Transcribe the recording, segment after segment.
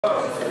Welcome.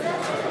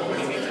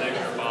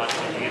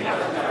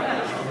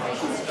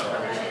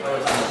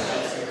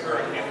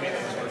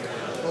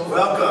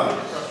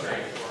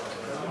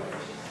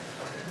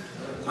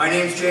 My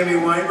name is Jamie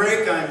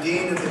Weinbrake. I'm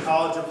Dean of the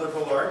College of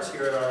Liberal Arts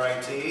here at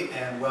RIT,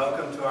 and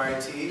welcome to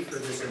RIT for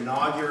this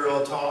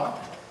inaugural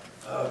talk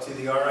to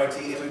the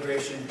RIT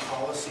Immigration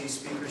Policy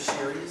Speaker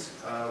Series.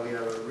 We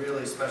have a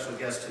really special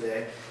guest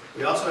today.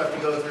 We also have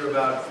to go through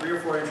about 3 or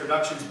 4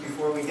 introductions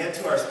before we get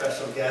to our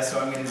special guest, so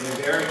I'm going to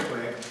be very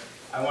quick.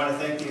 I want to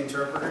thank the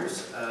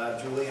interpreters,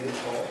 Julie and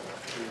Nicole,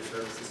 for your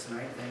services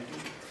tonight. Thank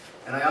you.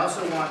 And I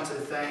also want to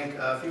thank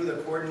a few of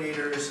the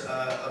coordinators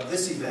of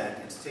this event.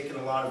 It's taken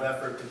a lot of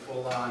effort to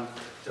pull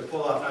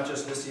off not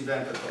just this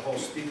event, but the whole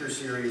speaker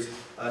series.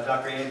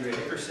 Dr. Andrea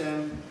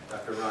Hickerson,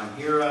 Dr. Ron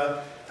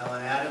Hira,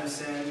 Helen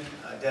Adamson,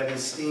 Debbie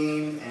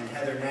Steen, and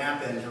Heather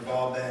Knappen have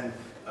all been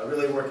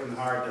really working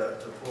hard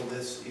to pull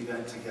this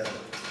event together.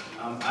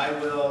 I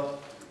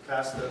will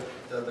pass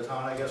the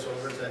baton, I guess,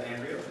 over to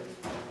Andrea.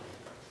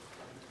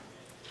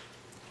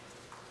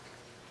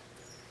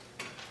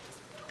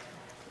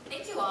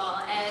 Thank you all.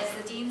 As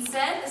the Dean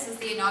said, this is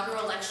the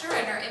inaugural lecture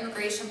in our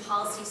Immigration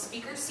Policy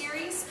Speaker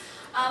Series.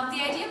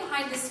 The idea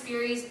behind this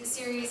series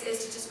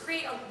is to just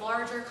create a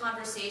larger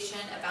conversation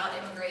about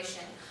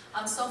immigration.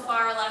 So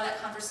far, a lot of that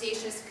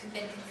conversation has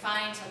been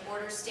confined to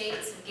border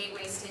states and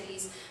gateway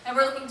cities, and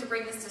we're looking to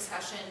bring this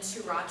discussion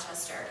to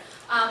Rochester.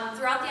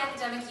 Throughout the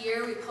academic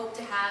year, we hope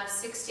to have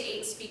 6 to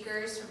 8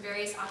 speakers from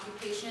various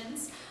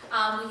occupations.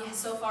 We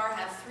so far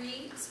have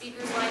 3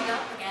 speakers lined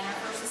up. Again, our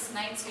first is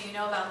tonight, so you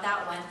know about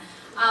that one.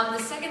 The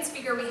second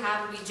speaker we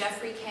have will be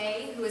Jeffrey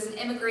Kay, who is an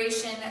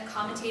immigration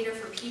commentator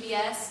for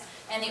PBS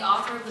and the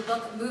author of the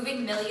book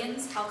Moving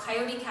Millions, How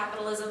Coyote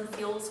Capitalism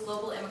Fuels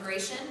Global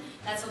Immigration.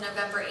 That's on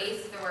November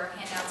 8th. There were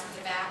handouts in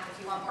the back if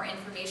you want more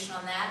information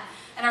on that.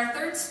 And our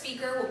third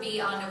speaker will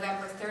be on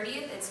November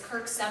 30th. It's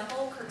Kirk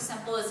Semple. Kirk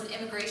Semple is an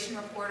immigration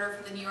reporter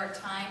for the New York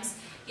Times.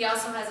 He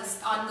also has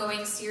an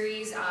ongoing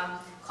series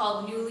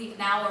called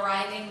Now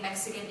Arriving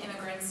Mexican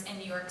Immigrants in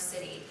New York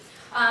City.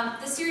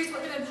 This series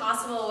wouldn't have been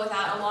possible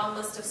without a long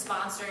list of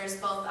sponsors,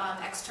 both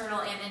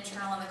external and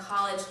internal in the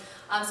college.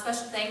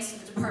 Special thanks to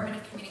the Department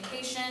of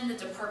Communication, the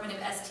Department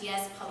of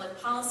STS Public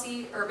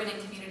Policy, Urban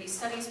and Community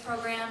Studies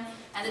Program,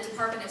 and the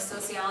Department of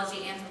Sociology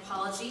and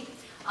Anthropology.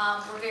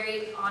 We're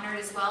very honored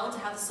as well to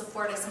have the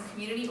support of some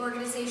community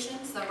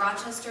organizations, the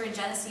Rochester and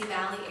Genesee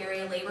Valley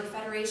Area Labor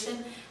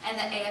Federation, and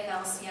the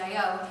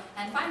AFL-CIO,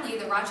 and finally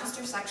the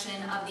Rochester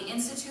section of the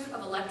Institute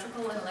of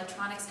Electrical and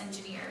Electronics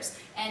Engineers.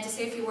 And to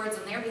say a few words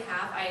on their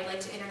behalf, I'd like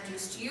to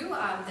introduce to you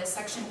the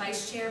section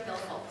Vice Chair, Bill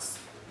Folks.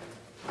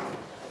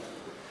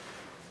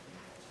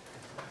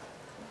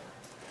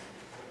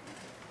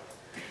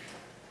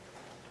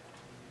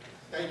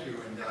 Thank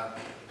you, and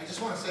I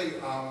just want to say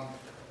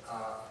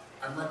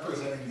I'm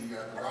representing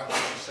the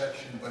Rochester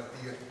section, but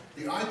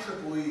the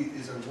IEEE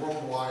is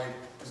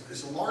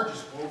is the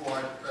largest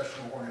worldwide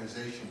professional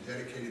organization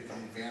dedicated to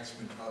the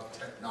advancement of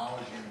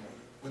technology,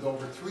 with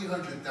over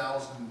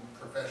 300,000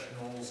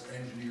 professionals,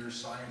 engineers,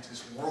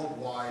 scientists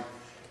worldwide.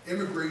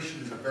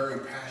 Immigration is a very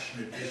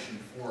passionate issue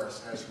for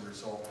us as a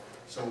result.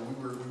 So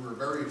we were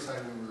very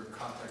excited when we were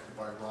contacted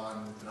by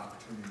Ron with an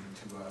opportunity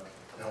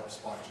to help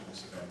sponsor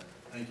this event.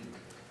 Thank you.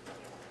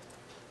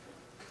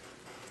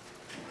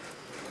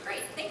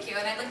 Great, thank you.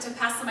 And I'd like to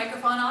pass the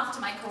microphone off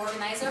to my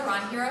co-organizer,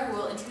 Ron Hira, who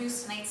will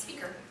introduce tonight's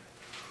speaker.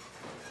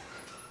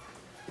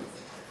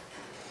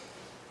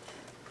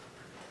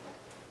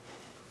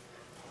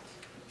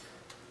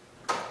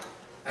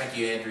 Thank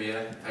you,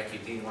 Andrea. Thank you,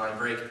 Dean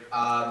Weinbrake.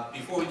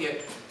 Before we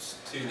get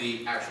to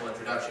the actual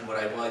introduction, what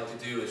I'd like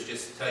to do is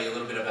just tell you a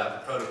little bit about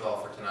the protocol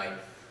for tonight.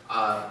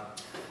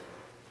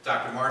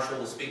 Dr. Marshall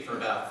will speak for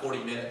about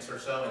 40 minutes or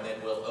so, and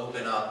then we'll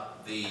open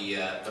up the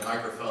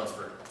microphones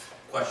for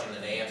question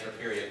and answer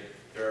period.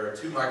 There are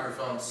 2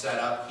 microphones set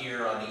up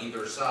here on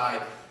either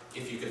side.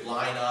 If you could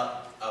line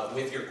up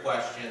with your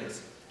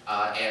questions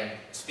and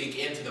speak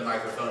into the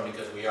microphone,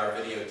 because we are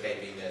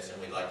videotaping this and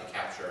we'd like to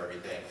capture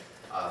everything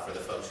for the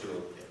folks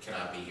who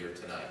cannot be here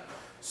tonight.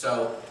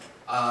 So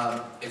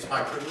it's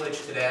my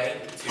privilege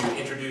today to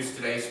introduce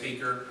today's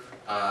speaker,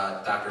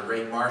 Dr.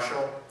 Ray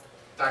Marshall.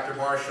 Dr.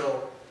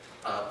 Marshall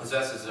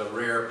possesses a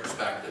rare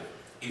perspective.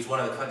 He's one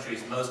of the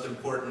country's most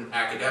important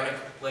academic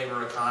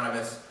labor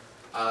economists,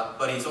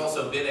 but he's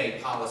also been a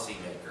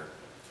policymaker.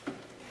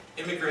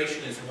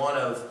 Immigration is one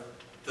of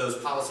those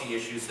policy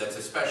issues that's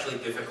especially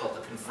difficult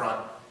to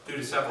confront due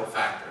to several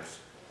factors.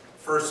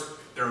 First,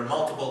 there are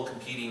multiple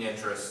competing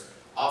interests,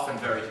 often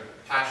very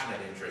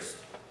passionate interests,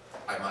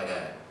 I might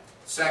add.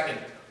 Second,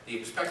 the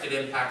expected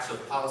impacts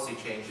of policy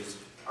changes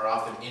are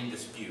often in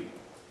dispute.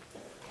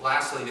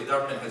 Lastly, the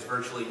government has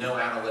virtually no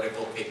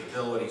analytical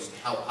capabilities to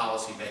help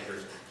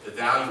policymakers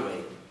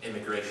evaluate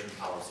immigration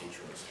policy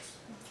choices.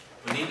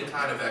 We need the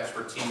kind of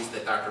expertise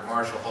that Dr.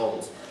 Marshall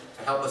holds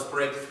to help us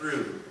break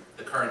through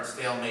the current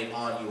stalemate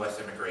on U.S.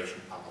 immigration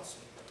policy.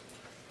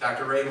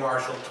 Dr. Ray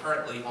Marshall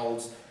currently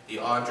holds the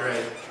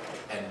Audre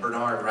and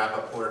Bernard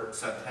Rapoport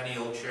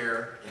Centennial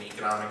Chair in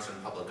Economics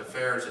and Public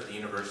Affairs at the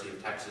University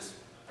of Texas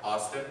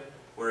Austin,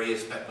 where he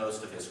has spent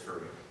most of his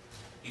career.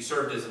 He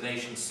served as the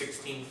nation's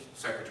 16th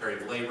Secretary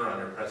of Labor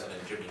under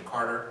President Jimmy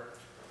Carter.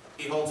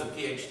 He holds a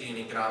PhD in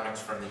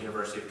economics from the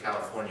University of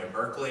California,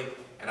 Berkeley,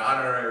 and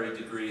honorary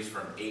degrees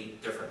from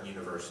 8 different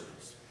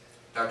universities.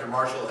 Dr.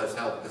 Marshall has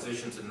held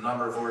positions in a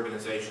number of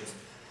organizations,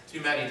 too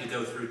many to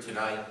go through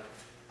tonight,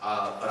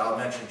 but I'll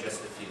mention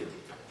just a few.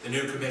 The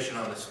new Commission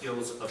on the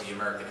Skills of the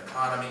American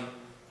Economy.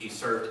 He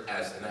served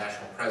as the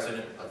national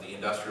president of the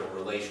Industrial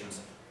Relations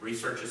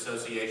Research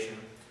Association.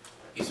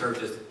 He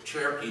serves as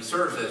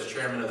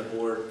chairman of the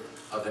board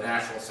of the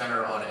National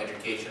Center on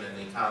Education and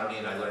the Economy,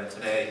 and I learned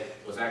today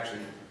was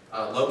actually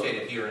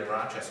located here in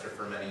Rochester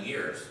for many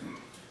years.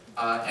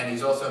 And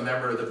he's also a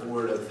member of the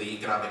board of the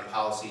Economic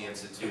Policy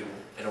Institute,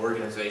 an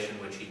organization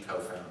which he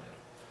co-founded.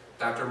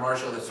 Dr.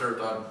 Marshall has served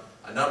on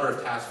a number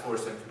of task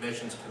force and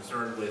commissions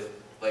concerned with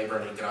labor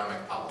and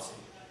economic policy.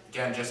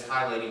 Again, just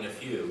highlighting a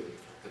few: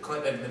 the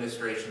Clinton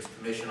administration's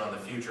Commission on the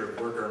Future of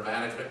Worker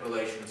Management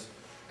Relations,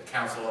 the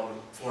Council on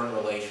Foreign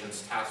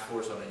Relations Task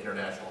Force on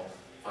International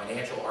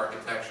Financial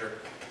Architecture,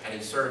 and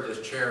he served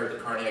as chair of the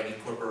Carnegie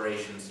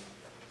Corporation's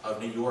of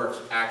New York's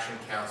Action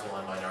Council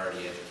on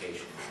Minority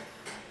Education.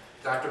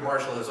 Dr.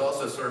 Marshall has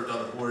also served on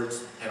the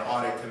boards and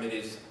audit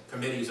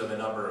committees of a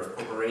number of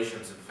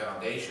corporations and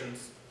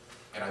foundations,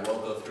 and I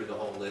won't go through the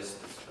whole list.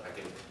 I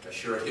can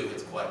assure you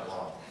it's quite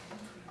long.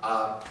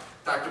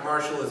 Dr.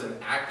 Marshall is an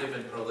active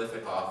and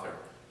prolific author.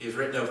 He has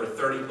written over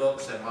 30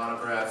 books and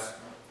monographs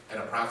and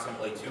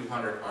approximately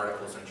 200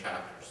 articles and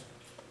chapters.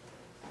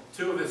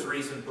 2 of his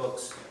recent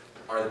books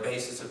are the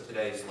basis of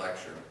today's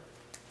lecture.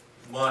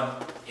 One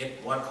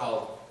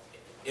called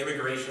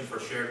Immigration for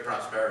Shared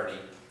Prosperity,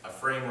 a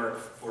framework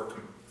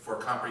for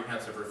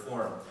comprehensive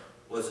reform,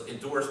 was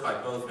endorsed by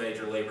both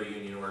major labor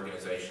union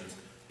organizations,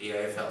 the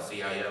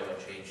AFL-CIO and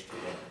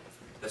Change2Win.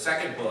 The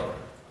second book,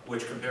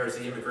 which compares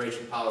the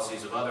immigration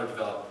policies of other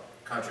developed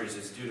countries,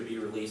 is due to be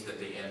released at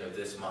the end of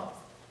this month.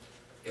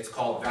 It's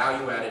called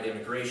Value-Added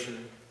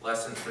Immigration,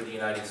 Lessons for the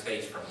United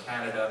States from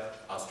Canada,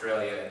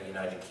 Australia, and the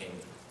United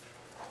Kingdom.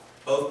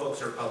 Both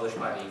books are published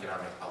by the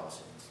Economic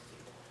Policy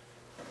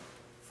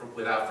Institute.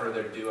 Without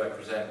further ado, I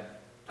present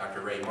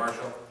Dr. Ray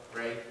Marshall.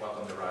 Ray,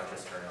 welcome to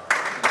Rochester and Audre.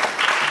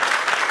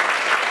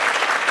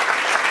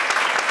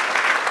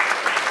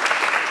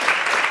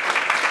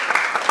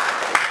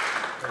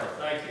 Well,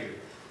 thank you,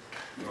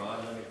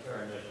 Ron. Let me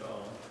turn this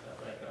on.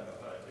 I think I know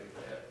how to do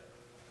that.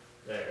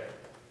 There.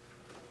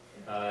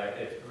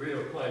 It's a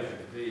real pleasure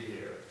to be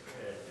here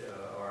at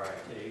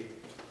RIT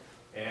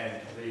and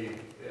to be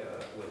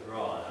with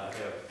Ron. I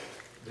have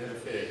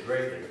benefited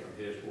greatly from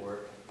his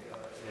work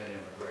in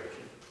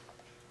immigration.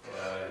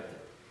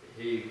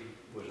 He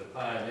was a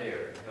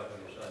pioneer in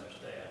helping us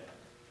understand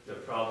the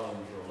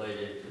problems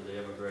related to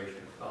the immigration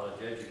of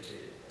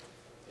college-educated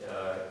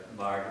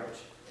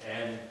migrants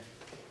and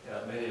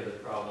many of the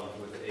problems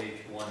with the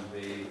H-1B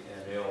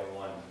and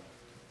L-1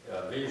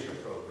 visa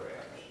programs.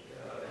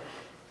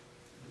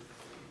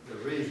 The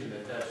reason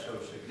that that's so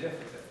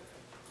significant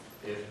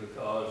is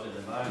because in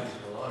the minds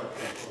of a lot of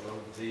people,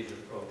 those visa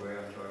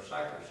programs are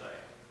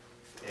sacrosanct.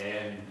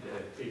 And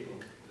people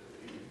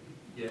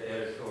get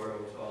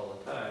editorials all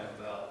the time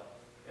about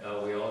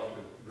we ought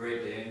to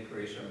greatly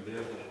increase them.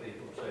 Business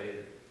people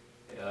say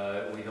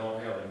we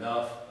don't have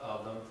enough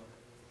of them.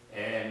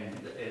 And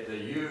they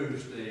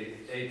use the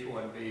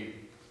H-1B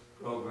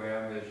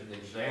program as an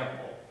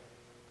example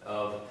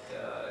of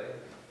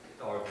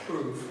or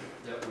proof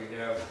that we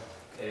have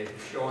a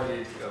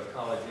shortage of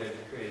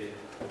college-educated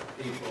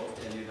people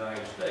in the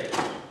United States.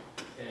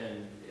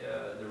 And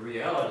the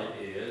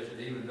reality is that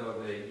even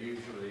though they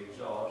usually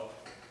exhaust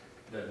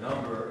the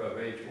number of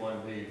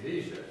H-1B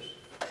visas,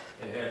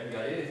 it hasn't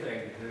got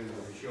anything to do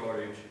with the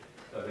shortage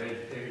of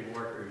educated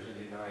workers in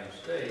the United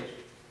States,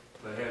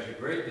 but has a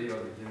great deal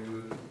to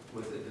do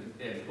with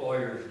the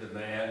employer's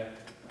demand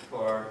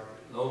for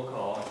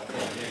low-cost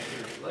and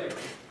indentured labor.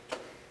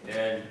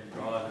 And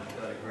Ron has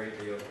done a great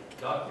deal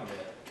to document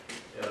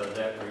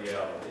that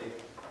reality,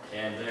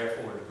 and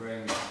therefore to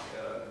bring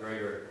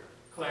greater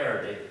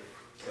clarity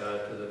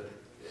to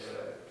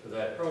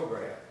that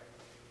program.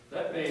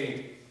 Let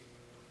me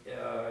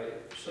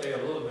say a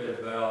little bit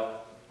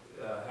about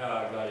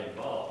how I got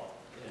involved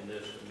in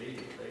this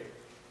immediately,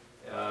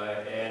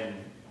 and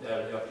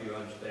that'll help you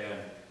understand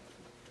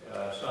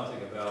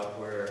something about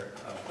where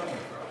I'm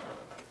coming from.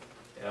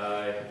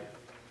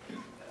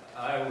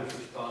 I was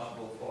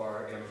responsible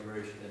for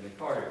immigration in the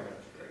Carter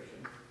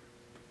administration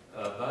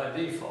by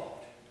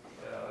default,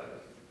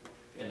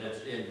 and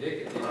it's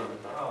indicative of the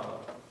problem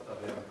of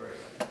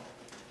immigration.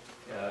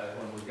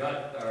 When we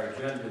got our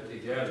agenda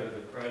together,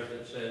 the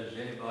president said, does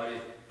anybody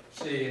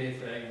see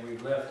anything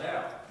we've left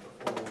out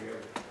before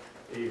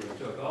we even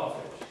took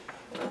office?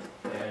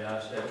 And I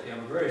said,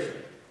 immigration.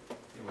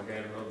 And we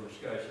had a little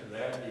discussion of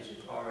that, and he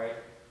says, all right,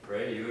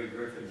 Ray, you and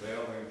Griffin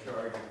Bell are in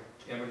charge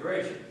of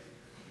immigration.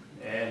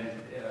 And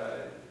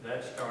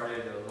that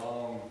started a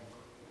long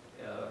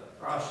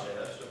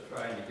process of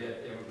trying to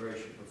get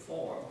immigration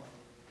reform,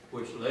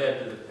 which led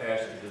to the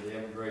passage of the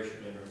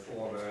Immigration and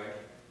Reform Act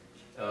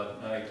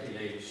of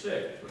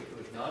 1986, which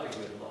not a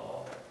good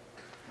law.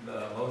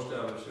 Most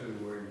of us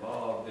who were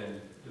involved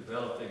in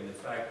developing the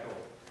factual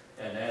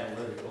and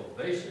analytical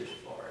basis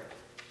for it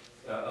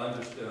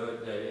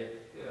understood that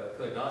it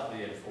could not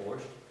be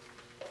enforced,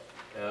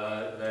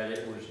 that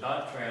it was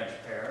not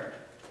transparent,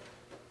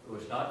 it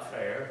was not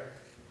fair,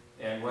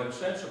 and wasn't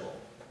sensible.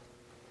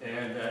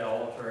 And that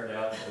all turned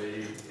out to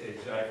be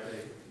exactly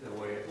the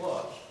way it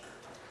was.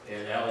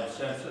 And Alan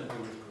Simpson,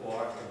 who was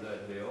co-author of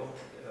that bill,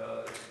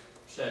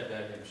 said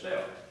that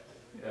himself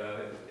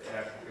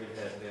after it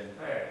had been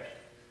passed.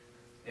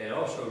 It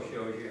also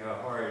shows you how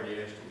hard it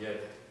is to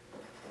get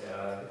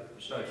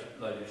such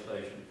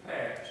legislation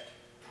passed.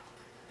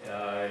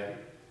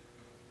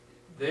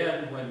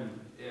 Then when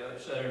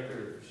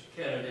Senators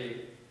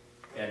Kennedy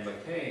and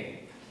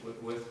McCain,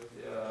 with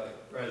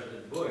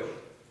President Bush,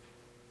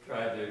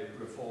 tried to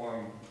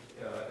reform,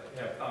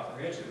 have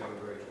comprehensive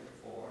immigration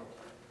reform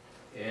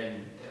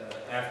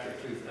after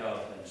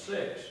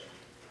 2006,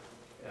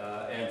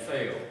 and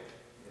failed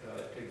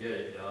to get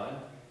it done,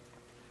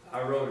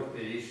 I wrote a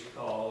piece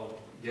called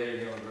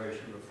Getting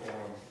Immigration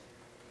Reform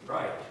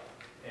Right,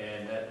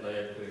 and that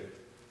led to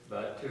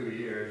about 2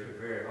 years of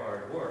very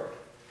hard work,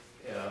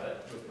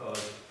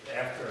 because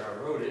after I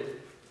wrote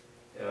it,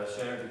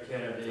 Senator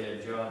Kennedy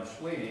and John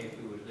Sweeney,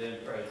 who was then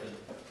president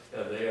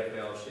of the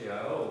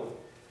AFL-CIO,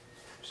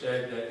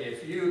 said that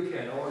if you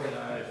can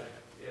organize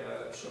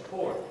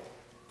support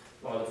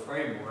for the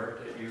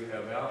framework that you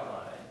have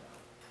outlined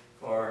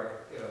for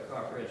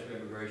comprehensive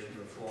immigration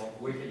reform,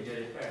 we can get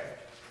it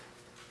passed.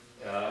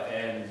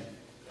 And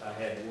I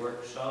had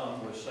worked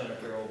some with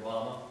Senator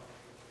Obama,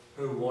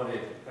 who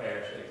wanted to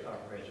pass a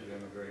comprehensive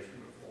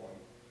immigration reform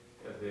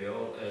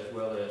bill, as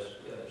well as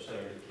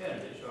Senator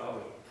Kennedy.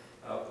 So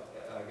I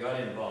got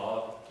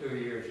involved 2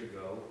 years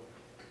ago,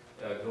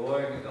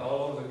 going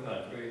all over the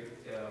country,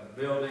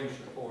 building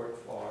support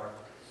for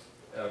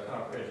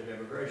comprehensive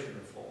immigration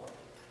reform.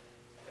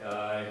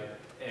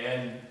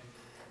 And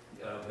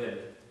been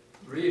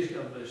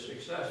reasonably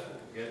successful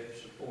getting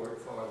support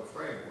for the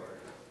framework.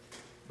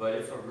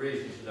 But for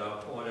reasons that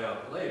I'll point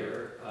out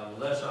later, I'm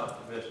less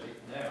optimistic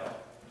now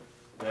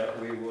that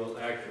we will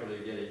actually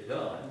get it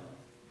done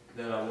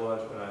than I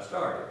was when I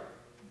started.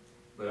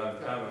 But I'm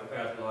kind of a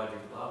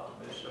pathological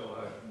optimist, so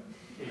I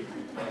keep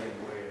plugging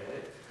away at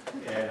it.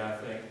 And I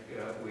think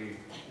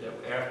that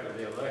after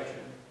the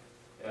election,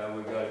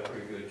 we've got a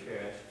pretty good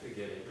chance to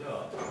get it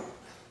done.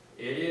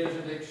 It is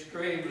an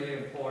extremely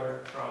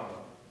important problem.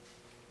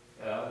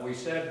 We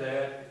said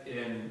that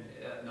in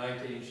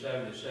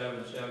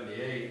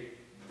 1977-78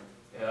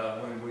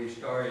 when we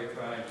started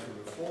trying to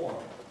reform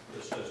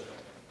the system.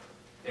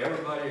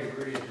 Everybody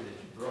agrees that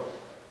it's broke,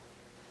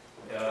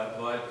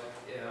 but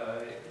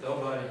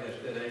nobody has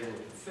been able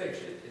to fix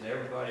it, and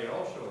everybody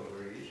also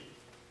agrees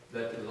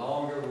that the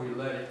longer we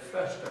let it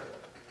fester,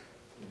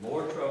 the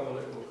more trouble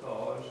it will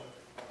cause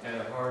and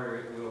the harder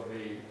it will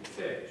be to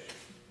fix.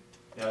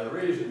 Now, the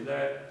reason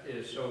that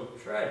is so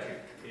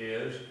tragic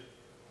is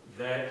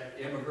that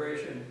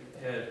immigration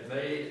has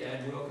made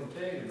and will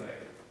continue to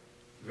make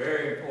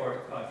very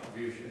important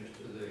contributions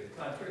to the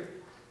country.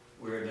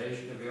 We're a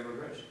nation of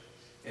immigrants,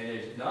 and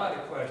it's not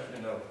a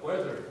question of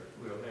whether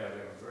we'll have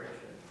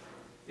immigration.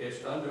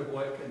 It's under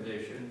what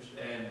conditions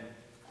and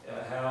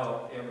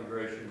how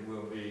immigration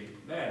will be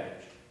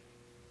managed.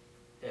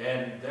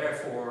 And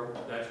therefore,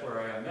 that's where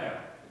I am now,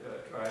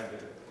 trying to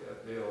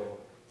build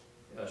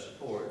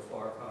support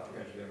for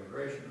comprehensive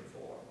immigration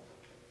reform.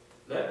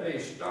 Let me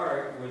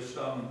start with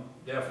some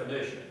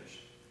definitions.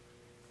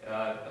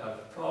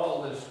 I've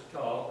called this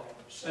talk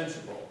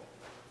Sensible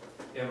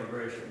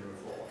Immigration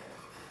Reform.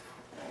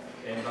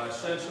 And by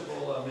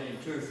sensible, I mean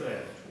two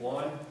things.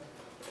 One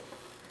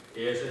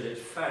is that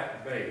it's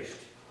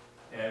fact-based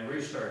and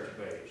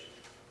research-based.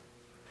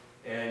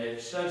 And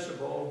it's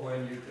sensible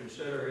when you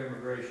consider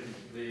immigration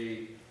to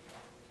be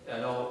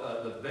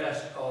the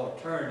best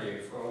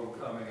alternative for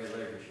overcoming a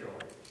labor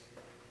shortage.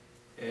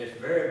 And it's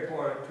very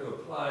important to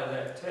apply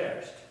that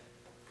test,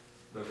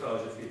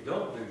 because if you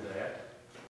don't do that,